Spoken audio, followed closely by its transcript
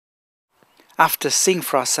After seeing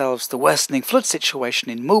for ourselves the worsening flood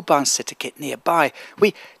situation in Mooban Settakit nearby,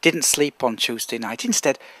 we didn't sleep on Tuesday night,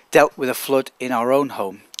 instead dealt with a flood in our own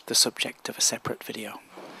home, the subject of a separate video.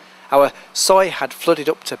 Our soy had flooded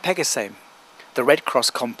up to Petchkasem. The Red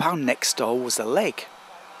Cross compound next door was a lake.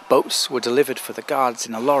 Boats were delivered for the guards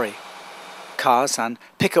in a lorry. Cars and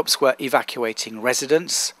pickups were evacuating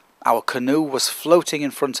residents. Our canoe was floating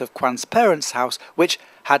in front of Kwan's parents' house, which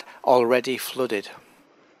had already flooded.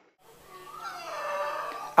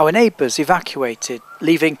 Our neighbours evacuated,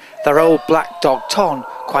 leaving their old black dog Ton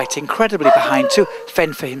quite incredibly behind to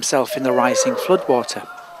fend for himself in the rising floodwater.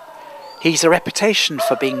 He's a reputation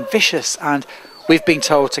for being vicious, and we've been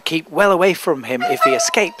told to keep well away from him if he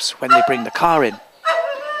escapes when they bring the car in.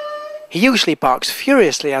 He usually barks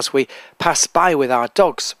furiously as we pass by with our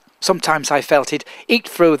dogs. Sometimes I felt he'd eat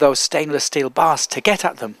through those stainless steel bars to get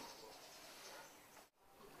at them.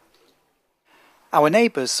 Our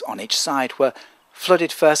neighbours on each side were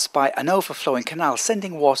flooded first by an overflowing canal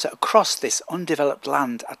sending water across this undeveloped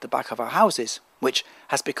land at the back of our houses, which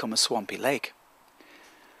has become a swampy lake.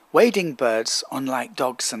 Wading birds, unlike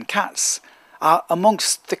dogs and cats, are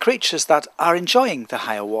amongst the creatures that are enjoying the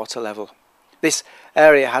higher water level. This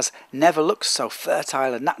area has never looked so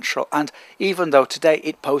fertile and natural, and even though today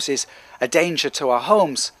it poses a danger to our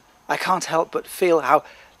homes, I can't help but feel how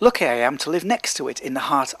lucky I am to live next to it in the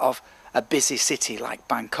heart of a busy city like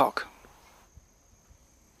Bangkok.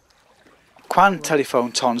 Kwan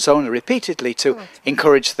telephoned Ton's owner repeatedly to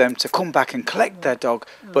encourage them to come back and collect their dog,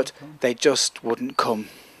 but they just wouldn't come.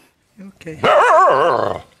 Okay.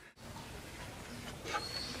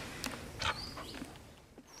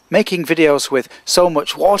 Making videos with so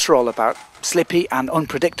much water all about, slippy and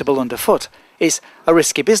unpredictable underfoot, is a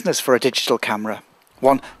risky business for a digital camera.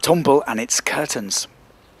 One tumble and it's curtains.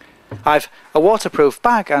 I've a waterproof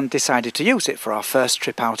bag and decided to use it for our first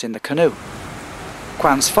trip out in the canoe.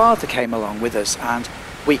 Kwan's father came along with us, and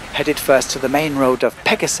we headed first to the main road of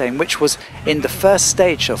Petchkasem, which was in the first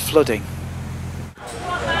stage of flooding.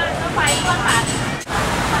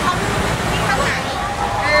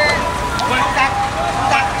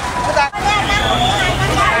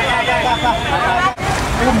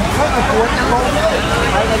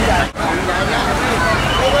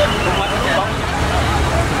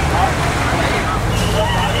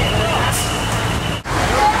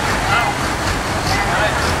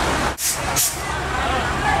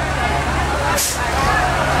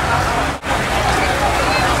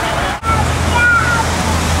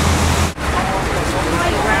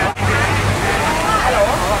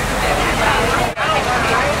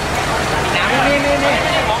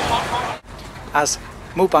 As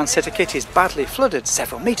Mooban Settakit is badly flooded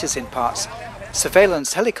several metres in parts,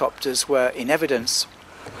 surveillance helicopters were in evidence.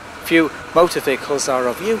 Few motor vehicles are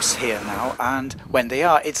of use here now, and when they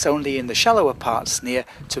are, it's only in the shallower parts near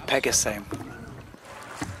to Petchkasem.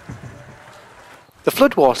 The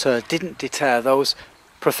floodwater didn't deter those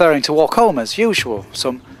preferring to walk home as usual.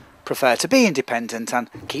 Some prefer to be independent and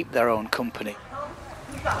keep their own company.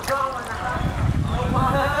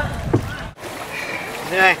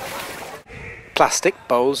 Plastic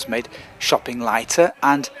bowls made shopping lighter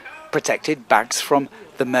and protected bags from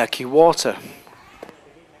the murky water.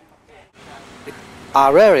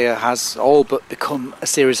 Our area has all but become a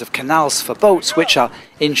series of canals for boats, which are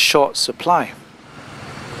in short supply.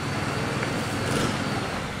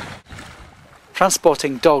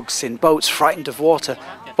 Transporting dogs in boats frightened of water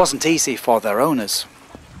wasn't easy for their owners.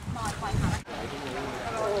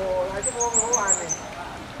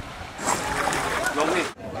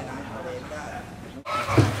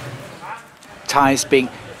 Thais, being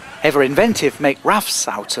ever inventive, make rafts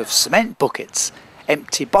out of cement buckets,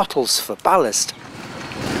 empty bottles for ballast.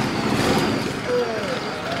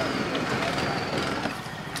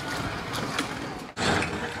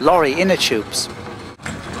 Lorry inner tubes,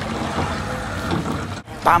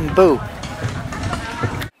 bamboo,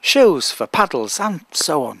 shoes for paddles, and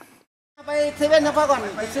so on.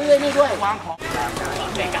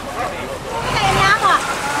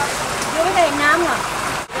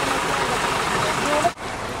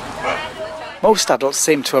 Most adults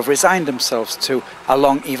seem to have resigned themselves to a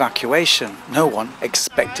long evacuation, no one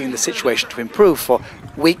expecting the situation to improve for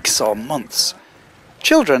weeks or months.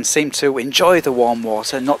 Children seem to enjoy the warm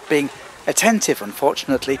water, not being attentive,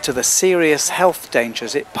 unfortunately, to the serious health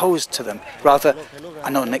dangers it posed to them, rather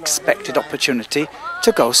an unexpected opportunity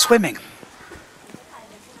to go swimming.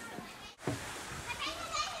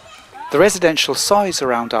 The residential soys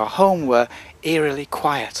around our home were eerily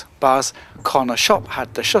quiet. Bar's corner shop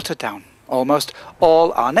had the shutter down. Almost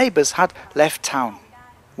all our neighbours had left town.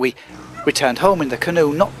 We returned home in the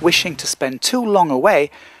canoe, not wishing to spend too long away,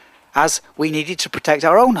 as we needed to protect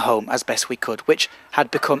our own home as best we could, which had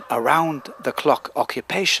become a round-the-clock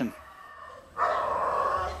occupation.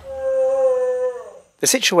 The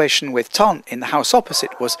situation with Ton in the house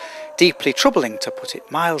opposite was deeply troubling, to put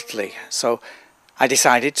it mildly, so I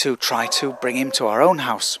decided to try to bring him to our own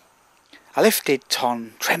house. I lifted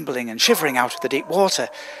Ton, trembling and shivering, out of the deep water,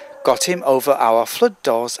 got him over our flood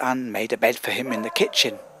doors and made a bed for him in the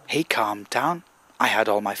kitchen. He calmed down. I had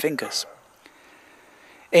all my fingers.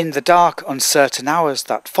 In the dark, uncertain hours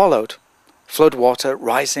that followed, floodwater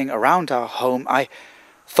rising around our home, I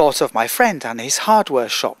thought of my friend and his hardware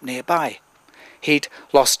shop nearby. He'd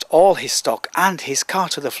lost all his stock and his car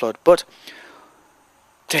to the flood, but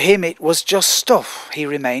to him it was just stuff. He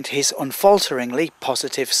remained his unfalteringly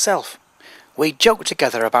positive self. We joked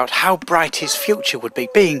together about how bright his future would be,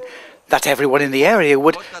 being that everyone in the area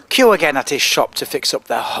would queue again at his shop to fix up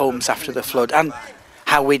their homes after the flood, and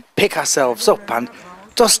how we'd pick ourselves up and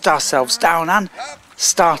dust ourselves down and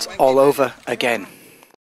start all over again.